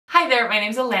Hi there, my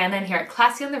name's Alana and here at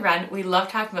Classy on the Run, we love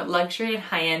talking about luxury and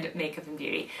high-end makeup and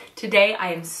beauty. Today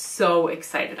I am so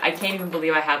excited. I can't even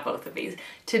believe I have both of these.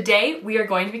 Today we are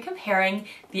going to be comparing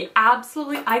the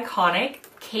absolutely iconic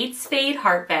Kate Spade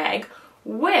Heart Bag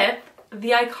with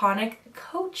the iconic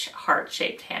Coach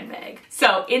heart-shaped handbag.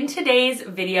 So in today's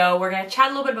video, we're going to chat a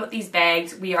little bit about these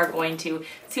bags. We are going to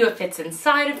see what fits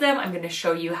inside of them. I'm going to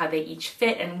show you how they each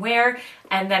fit and wear.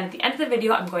 And then at the end of the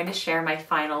video, I'm going to share my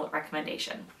final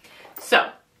recommendation.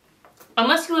 So,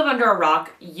 unless you live under a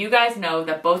rock, you guys know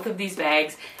that both of these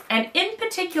bags, and in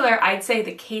particular, I'd say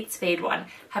the Kate Spade one,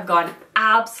 have gone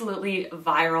absolutely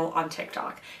viral on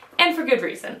TikTok. And for good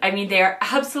reason. I mean, they are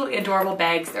absolutely adorable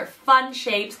bags. They're fun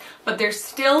shapes, but they're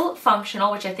still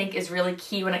functional, which I think is really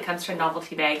key when it comes to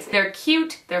novelty bags. They're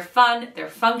cute, they're fun, they're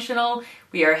functional.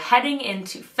 We are heading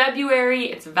into February,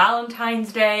 it's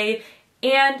Valentine's Day,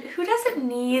 and who doesn't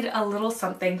need a little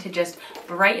something to just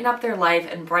brighten up their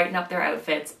life and brighten up their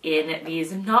outfits in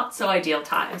these not so ideal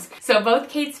times? So both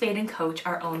Kate Spade and Coach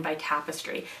are owned by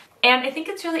Tapestry. And I think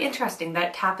it's really interesting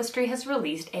that Tapestry has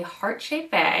released a heart-shaped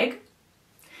bag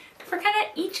for kind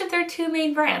of each of their two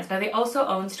main brands. Now they also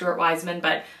own Stuart Weitzman,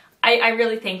 but I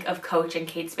really think of Coach and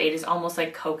Kate Spade as almost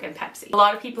like Coke and Pepsi. A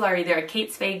lot of people are either a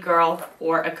Kate Spade girl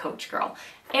or a Coach girl.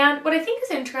 And what I think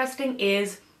is interesting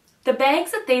is the bags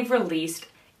that they've released,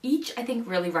 each I think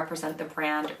really represent the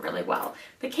brand really well.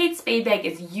 The Kate Spade bag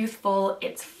is youthful,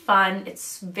 it's fun,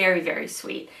 it's very, very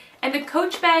sweet. And the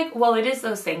Coach bag, while it is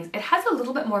those things, it has a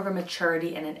little bit more of a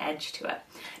maturity and an edge to it.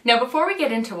 Now, before we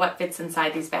get into what fits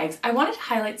inside these bags, I wanted to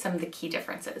highlight some of the key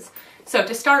differences. So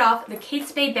to start off, the Kate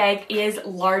Spade bag is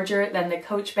larger than the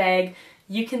Coach bag.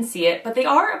 You can see it, but they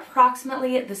are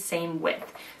approximately the same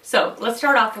width. So let's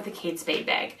start off with the Kate Spade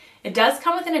bag. It does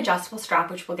come with an adjustable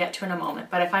strap, which we'll get to in a moment,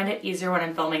 but I find it easier when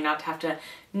I'm filming not to have to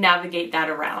navigate that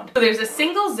around. So there's a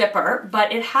single zipper,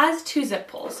 but it has two zip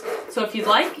pulls. So if you'd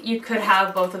like, you could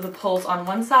have both of the pulls on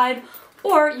one side,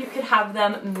 or you could have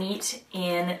them meet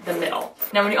in the middle.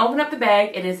 Now when you open up the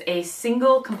bag, it is a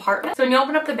single compartment. So when you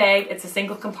open up the bag, it's a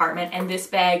single compartment, and this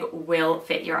bag will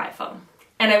fit your iPhone.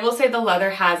 And I will say the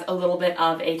leather has a little bit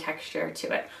of a texture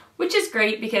to it, which is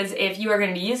great because if you are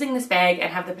going to be using this bag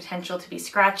and have the potential to be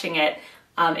scratching it,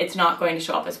 it's not going to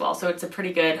show up as well. So it's a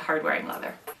pretty good hard-wearing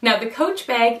leather. Now the Coach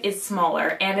bag is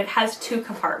smaller and it has two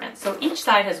compartments. So each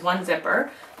side has one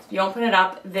zipper. So you open it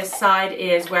up, this side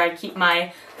is where I keep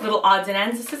my little odds and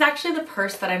ends. This is actually the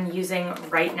purse that I'm using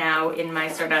right now in my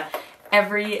sort of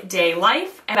everyday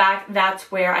life. In fact,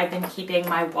 that's where I've been keeping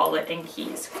my wallet and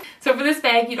keys. So for this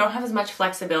bag, you don't have as much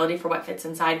flexibility for what fits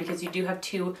inside because you do have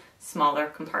two smaller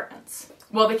compartments.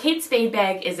 Well, the Kate Spade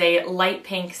bag is a light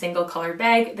pink single colored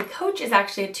bag. The Coach is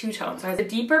actually a two-tone, so it has a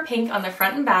deeper pink on the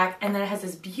front and back, and then it has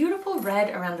this beautiful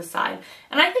red around the side.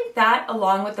 And I think that,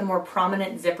 along with the more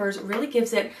prominent zippers, really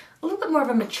gives it a little bit more of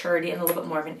a maturity and a little bit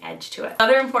more of an edge to it.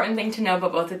 Another important thing to know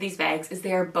about both of these bags is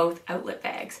they are both outlet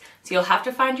bags. So you'll have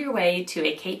to find your way to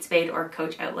a Kate Spade or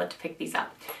Coach outlet to pick these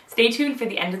up. Stay tuned for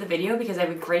the end of the video because I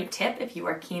have a great tip if you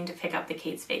are keen to pick up the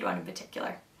Kate Spade one in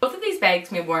particular. Both of these bags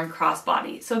can be worn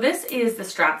crossbody. So this is the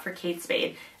strap for Kate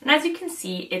Spade. And as you can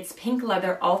see, it's pink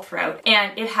leather all throughout,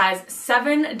 and it has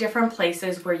 7 different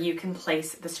places where you can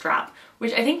place the strap,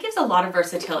 which I think gives a lot of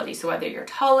versatility. So whether you're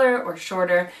taller or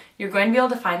shorter, you're going to be able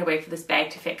to find a way for this bag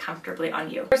to fit comfortably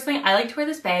on you. Personally, I like to wear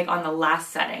this bag on the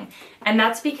last setting, and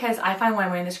that's because I find when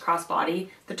I'm wearing this crossbody,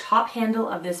 the top handle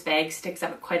of this bag sticks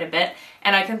up quite a bit,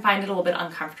 and I can find it a little bit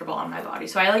uncomfortable on my body.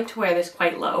 So I like to wear this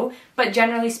quite low, but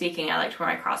generally speaking, I like to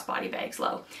wear my crossbody bags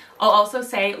low. I'll also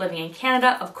say, living in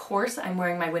Canada, of course, I'm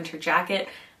wearing my winter jacket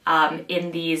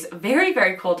in these very,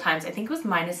 very cold times. I think it was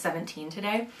 -17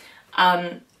 today.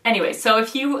 Anyway, so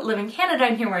if you live in Canada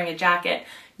and you're wearing a jacket,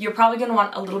 you're probably going to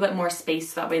want a little bit more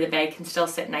space so that way the bag can still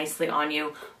sit nicely on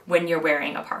you when you're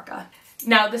wearing a parka.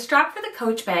 Now, the strap for the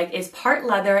Coach bag is part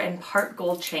leather and part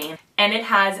gold chain, and it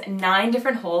has 9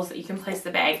 different holes that you can place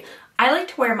the bag. I like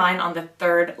to wear mine on the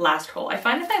 3rd last hole. I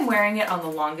find if I'm wearing it on the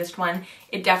longest one,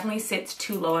 it definitely sits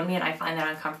too low on me and I find that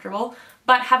uncomfortable.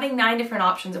 But having 9 different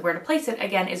options of where to place it,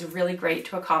 again, is really great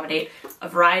to accommodate a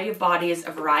variety of bodies,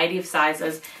 a variety of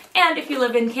sizes, and if you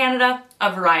live in Canada,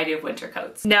 a variety of winter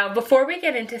coats. Now, before we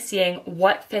get into seeing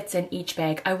what fits in each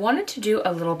bag, I wanted to do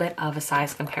a little bit of a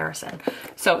size comparison.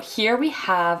 So here we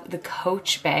have the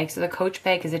Coach bag. So the Coach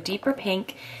bag is a deeper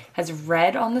pink, has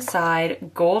red on the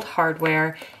side, gold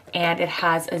hardware, and it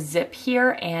has a zip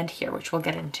here and here, which we'll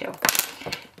get into.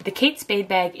 The Kate Spade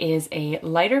bag is a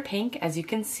lighter pink. As you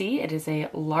can see, it is a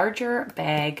larger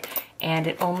bag and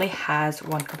it only has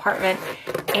one compartment.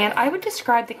 And I would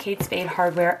describe the Kate Spade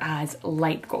hardware as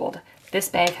light gold. This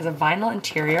bag has a vinyl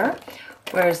interior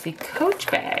whereas the Coach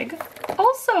bag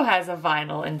also has a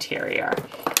vinyl interior.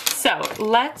 So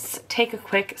let's take a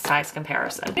quick size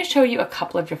comparison. I'm going to show you a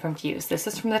couple of different views. This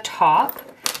is from the top,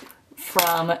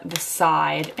 from the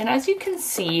side, and as you can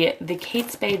see, the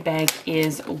Kate Spade bag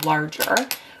is larger.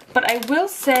 But I will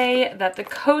say that the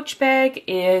Coach bag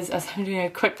is, as I'm doing a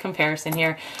quick comparison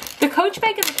here, the Coach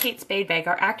bag and the Kate Spade bag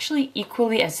are actually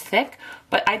equally as thick,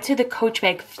 but I'd say the Coach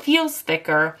bag feels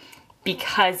thicker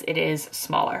because it is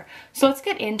smaller. So let's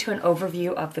get into an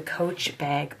overview of the Coach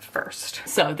bag first.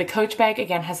 So the Coach bag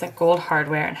again has that gold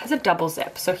hardware and has a double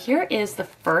zip. So here is the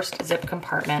first zip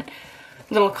compartment,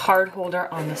 little card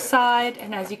holder on the side,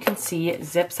 and as you can see, it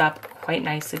zips up quite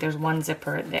nicely. There's one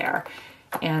zipper there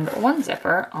and one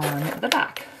zipper on the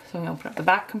back. So I'm gonna open up the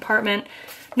back compartment.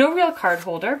 No real card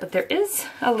holder, but there is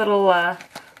a little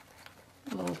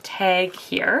tag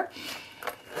here.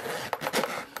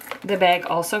 The bag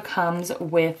also comes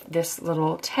with this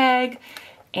little tag,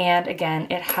 and again,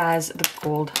 it has the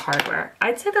gold hardware.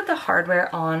 I'd say that the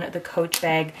hardware on the Coach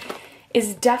bag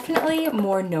is definitely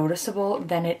more noticeable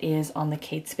than it is on the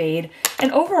Kate Spade.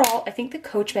 And overall, I think the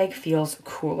Coach bag feels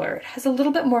cooler. It has a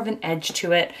little bit more of an edge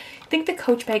to it. I think the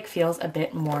Coach bag feels a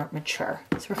bit more mature.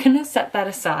 So we're gonna set that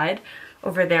aside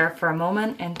over there for a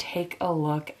moment and take a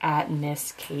look at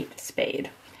Miss Kate Spade.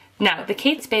 Now, the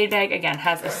Kate Spade bag, again,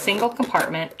 has a single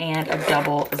compartment and a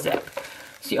double zip.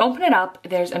 So you open it up,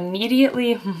 there's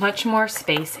immediately much more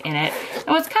space in it. And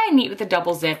what's kind of neat with the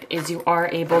double zip is you are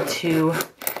able to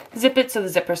zip it so the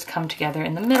zippers come together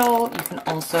in the middle. You can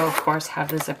also, of course, have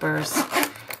the zippers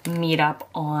meet up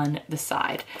on the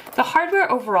side. The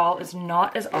hardware overall is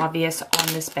not as obvious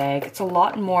on this bag. It's a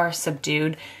lot more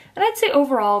subdued. And I'd say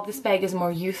overall, this bag is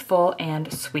more youthful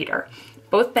and sweeter.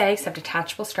 Both bags have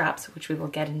detachable straps, which we will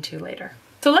get into later.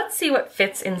 So let's see what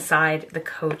fits inside the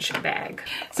Coach bag.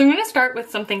 So I'm gonna start with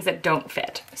some things that don't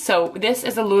fit. So this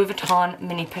is a Louis Vuitton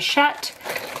mini pochette,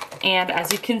 and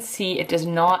as you can see, it does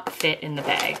not fit in the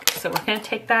bag. So we're gonna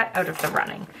take that out of the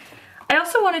running. I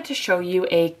also wanted to show you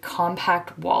a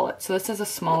compact wallet. So this is a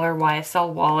smaller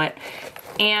YSL wallet,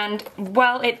 and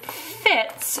while it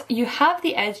fits, you have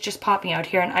the edge just popping out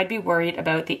here, and I'd be worried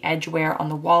about the edge wear on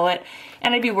the wallet,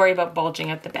 and I'd be worried about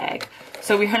bulging out the bag.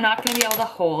 So we are not going to be able to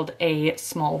hold a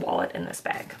small wallet in this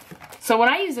bag. So when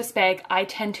I use this bag, I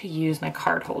tend to use my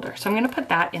card holder. So I'm going to put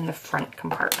that in the front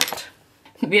compartment.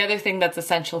 The other thing that's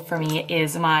essential for me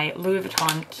is my Louis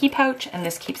Vuitton key pouch, and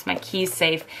this keeps my keys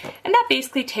safe. And that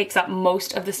basically takes up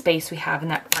most of the space we have in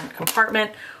that front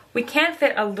compartment. We can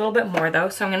fit a little bit more though,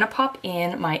 so I'm gonna pop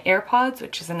in my AirPods,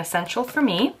 which is an essential for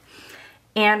me.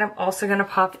 And I'm also gonna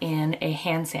pop in a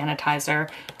hand sanitizer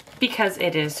because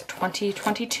it is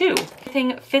 2022.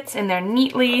 Everything fits in there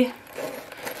neatly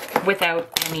without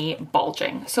any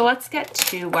bulging. So let's get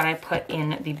to what I put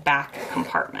in the back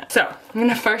compartment. So I'm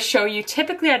gonna first show you,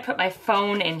 typically I'd put my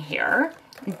phone in here,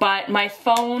 but my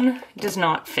phone does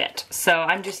not fit. So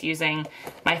I'm just using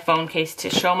my phone case to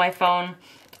show my phone.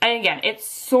 And again, it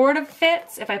sort of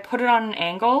fits if I put it on an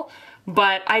angle,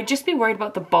 but I'd just be worried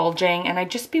about the bulging, and I'd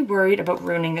just be worried about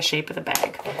ruining the shape of the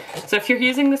bag. So if you're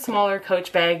using the smaller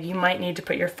Coach bag, you might need to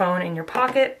put your phone in your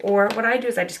pocket, or what I do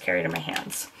is I just carry it in my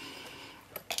hands.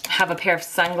 I have a pair of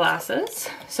sunglasses.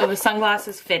 So the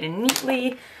sunglasses fit in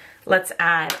neatly. Let's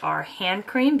add our hand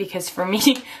cream, because for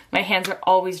me, my hands are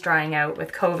always drying out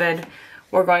with COVID.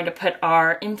 We're going to put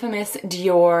our infamous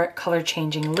Dior color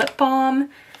changing lip balm,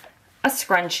 a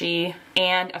scrunchie,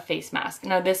 and a face mask.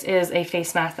 Now this is a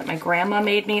face mask that my grandma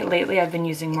made me. Lately I've been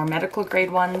using more medical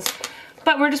grade ones,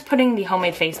 but we're just putting the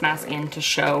homemade face mask in to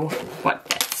show what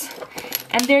fits.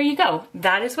 And there you go.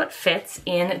 That is what fits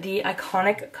in the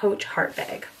iconic Coach Heart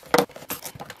Bag.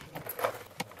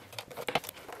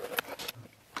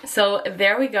 So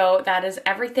there we go. That is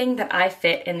everything that I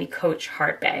fit in the Coach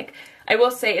Heart Bag. I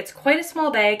will say it's quite a small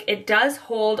bag. It does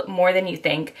hold more than you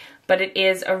think, but it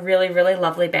is a really, really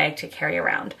lovely bag to carry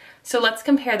around. So let's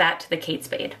compare that to the Kate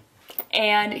Spade.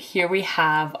 And here we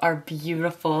have our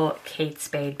beautiful Kate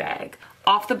Spade bag.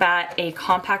 Off the bat, a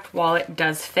compact wallet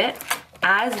does fit,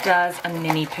 as does a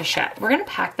mini pochette. We're gonna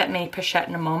pack that mini pochette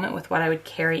in a moment with what I would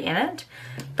carry in it,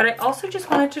 but I also just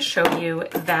wanted to show you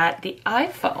that the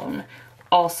iPhone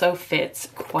also fits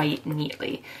quite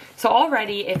neatly. So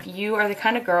already, if you are the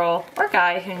kind of girl or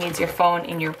guy who needs your phone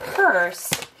in your purse,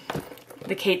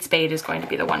 the Kate Spade is going to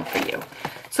be the one for you.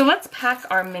 So let's pack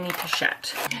our mini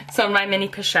pochette. So in my mini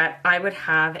pochette, I would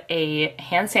have a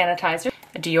hand sanitizer,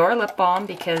 a Dior lip balm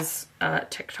because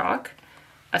TikTok,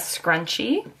 a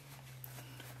scrunchie,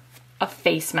 a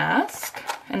face mask,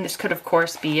 and this could of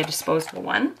course be a disposable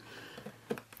one,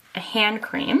 a hand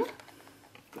cream,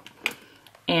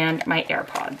 and my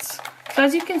AirPods. So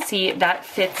as you can see, that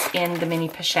fits in the mini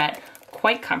pochette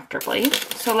quite comfortably.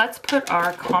 So let's put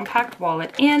our compact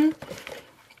wallet in.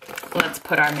 Let's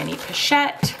put our mini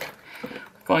pochette.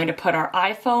 We're going to put our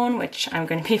iPhone, which I'm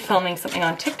going to be filming something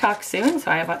on TikTok soon,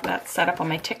 so I have that set up on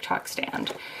my TikTok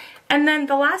stand. And then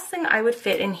the last thing I would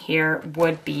fit in here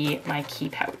would be my key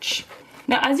pouch.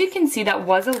 Now, as you can see, that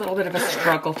was a little bit of a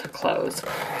struggle to close.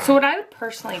 So what I would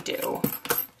personally do,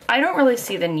 I don't really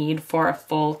see the need for a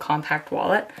full compact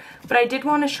wallet, but I did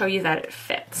want to show you that it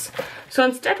fits. So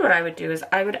instead what I would do is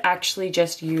I would actually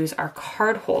just use our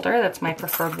card holder. That's my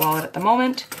preferred wallet at the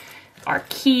moment. Our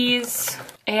keys,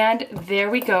 and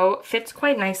there we go. Fits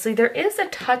quite nicely. There is a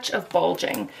touch of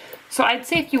bulging. So I'd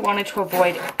say if you wanted to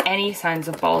avoid any signs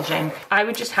of bulging, I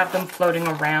would just have them floating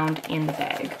around in the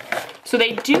bag. So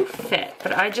they do fit,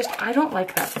 but I don't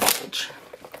like that bulge,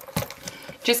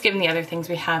 just given the other things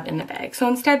we have in the bag. So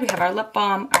instead we have our lip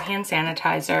balm, our hand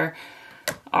sanitizer,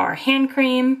 our hand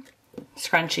cream,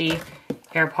 scrunchie,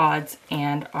 AirPods,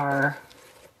 and our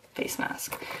face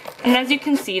mask. And as you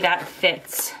can see, that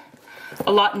fits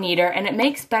a lot neater, and it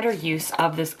makes better use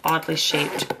of this oddly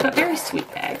shaped but very sweet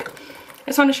bag. I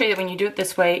just want to show you that when you do it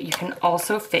this way, you can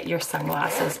also fit your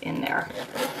sunglasses in there.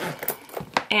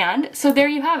 And so there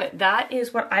you have it. That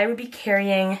is what I would be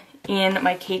carrying in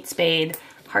my Kate Spade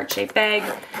heart-shaped bag.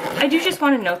 I do just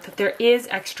want to note that there is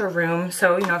extra room.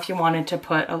 So, you know, if you wanted to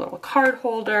put a little card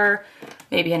holder,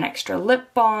 maybe an extra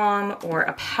lip balm or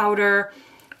a powder,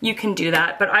 you can do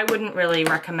that, but I wouldn't really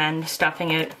recommend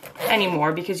stuffing it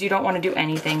anymore because you don't want to do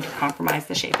anything to compromise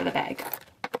the shape of the bag.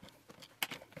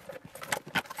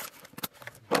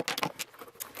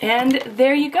 And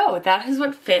there you go. That is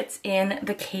what fits in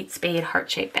the Kate Spade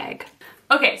heart-shaped bag.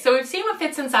 Okay, so we've seen what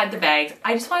fits inside the bags.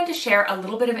 I just wanted to share a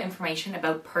little bit of information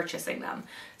about purchasing them.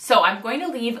 So I'm going to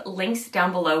leave links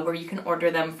down below where you can order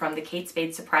them from the Kate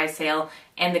Spade Surprise Sale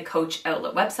and the Coach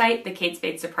Outlet website. The Kate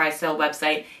Spade Surprise Sale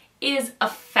website is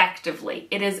effectively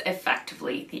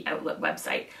the outlet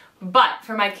website. But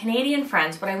for my Canadian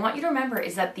friends, what I want you to remember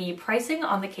is that the pricing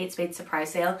on the Kate Spade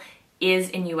Surprise Sale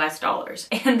is in US dollars.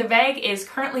 And the bag is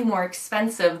currently more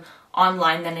expensive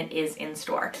online than it is in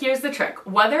store. Here's the trick.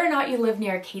 Whether or not you live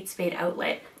near a Kate Spade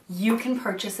outlet, you can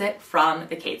purchase it from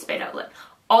the Kate Spade outlet.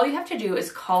 All you have to do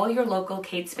is call your local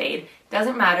Kate Spade.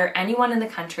 Doesn't matter, anyone in the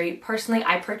country. Personally,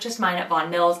 I purchased mine at Vaughan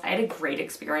Mills. I had a great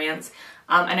experience.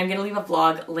 And I'm gonna leave a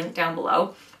vlog link down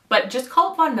below. But just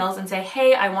call up Vaughan Mills and say,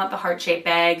 hey, I want the heart-shaped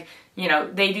bag. You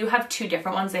know, they do have two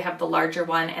different ones. They have the larger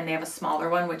one and they have a smaller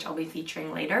one, which I'll be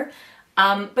featuring later.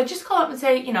 But just call up and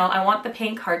say, you know, I want the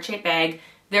pink heart-shaped bag.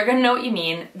 They're gonna know what you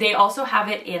mean. They also have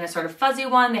it in a sort of fuzzy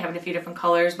one. They have it in a few different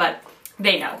colors, but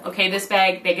they know, okay, this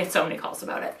bag, they get so many calls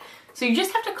about it. So you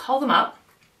just have to call them up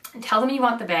and tell them you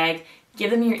want the bag,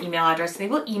 give them your email address. They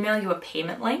will email you a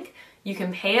payment link. You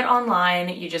can pay it online.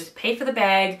 You just pay for the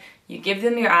bag, you give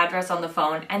them your address on the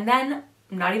phone, and then,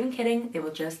 I'm not even kidding, they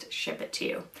will just ship it to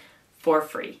you for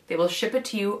free. They will ship it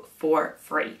to you for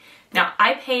free. Now,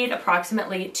 I paid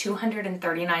approximately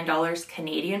 $239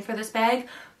 Canadian for this bag,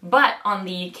 but on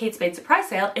the Kate Spade Surprise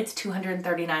Sale, it's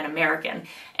 $239 American.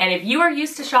 And if you are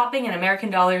used to shopping in American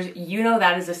dollars, you know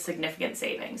that is a significant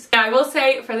savings. Now, I will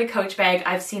say for the Coach bag,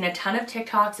 I've seen a ton of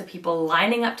TikToks of people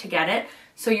lining up to get it,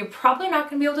 so you're probably not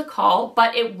gonna be able to call,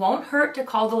 but it won't hurt to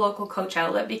call the local Coach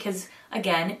outlet because,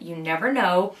 again, you never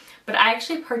know. But I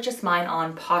actually purchased mine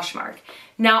on Poshmark.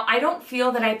 Now, I don't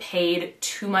feel that I paid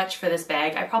too much for this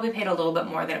bag. I probably paid a little bit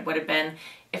more than it would have been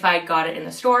if I got it in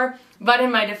the store. But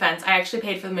in my defense, I actually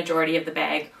paid for the majority of the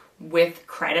bag with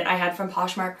credit I had from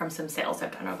Poshmark from some sales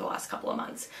I've done over the last couple of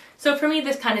months. So for me,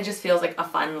 this kind of just feels like a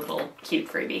fun little cute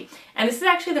freebie. And this is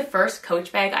actually the first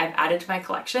Coach bag I've added to my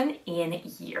collection in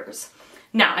years.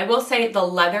 Now, I will say the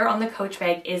leather on the Coach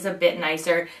bag is a bit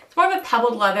nicer. It's more of a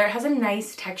pebbled leather. It has a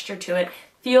nice texture to it.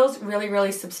 Feels really,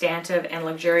 really substantive and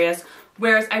luxurious.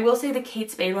 Whereas I will say the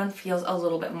Kate Spade one feels a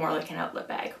little bit more like an outlet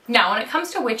bag. Now, when it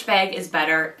comes to which bag is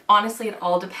better, honestly, it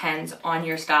all depends on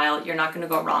your style. You're not gonna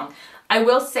go wrong. I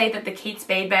will say that the Kate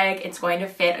Spade bag, it's going to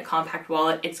fit a compact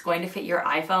wallet. It's going to fit your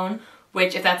iPhone,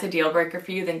 which if that's a deal breaker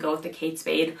for you, then go with the Kate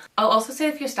Spade. I'll also say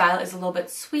if your style is a little bit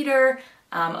sweeter,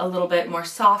 a little bit more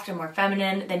soft and more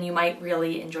feminine, then you might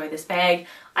really enjoy this bag.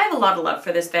 I have a lot of love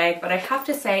for this bag, but I have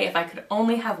to say if I could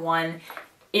only have one,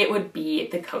 it would be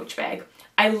the Coach bag.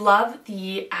 I love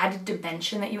the added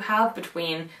dimension that you have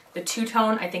between the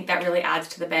two-tone. I think that really adds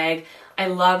to the bag. I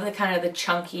love the kind of the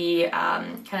chunky,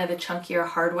 kind of the chunkier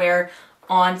hardware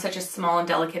on such a small and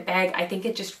delicate bag. I think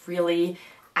it just really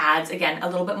adds, again, a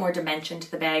little bit more dimension to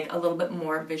the bag, a little bit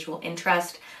more visual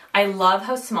interest. I love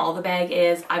how small the bag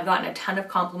is. I've gotten a ton of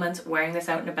compliments wearing this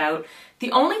out and about.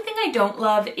 The only thing I don't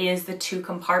love is the 2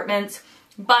 compartments,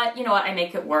 but you know what, I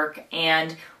make it work.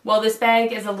 And while this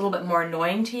bag is a little bit more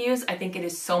annoying to use, I think it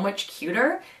is so much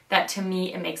cuter that to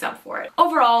me it makes up for it.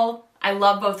 Overall, I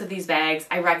love both of these bags.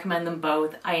 I recommend them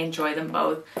both. I enjoy them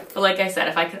both. But like I said,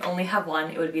 if I could only have one,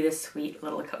 it would be this sweet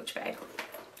little Coach bag.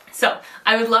 So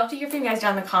I would love to hear from you guys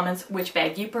down in the comments which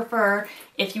bag you prefer.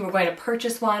 If you were going to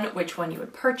purchase one, which one you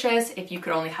would purchase. If you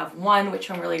could only have one, which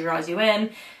one really draws you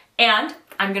in. And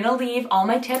I'm gonna leave all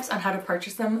my tips on how to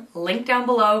purchase them linked down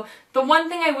below. The one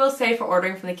thing I will say for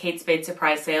ordering from the Kate Spade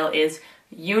surprise sale is,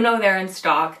 you know, they're in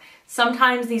stock.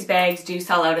 Sometimes these bags do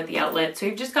sell out at the outlet, so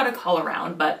you've just got to call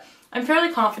around, but I'm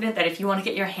fairly confident that if you want to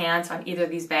get your hands on either of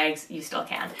these bags, you still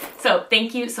can. So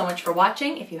thank you so much for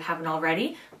watching. If you haven't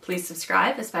already, please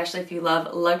subscribe, especially if you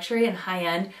love luxury and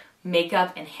high-end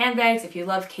makeup and handbags. If you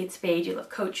love Kate Spade, you love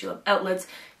Coach, you love outlets,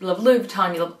 you love Louis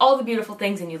Vuitton, you love all the beautiful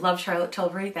things, and you love Charlotte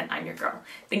Tilbury, then I'm your girl.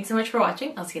 Thanks so much for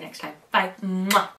watching. I'll see you next time. Bye. Mwah.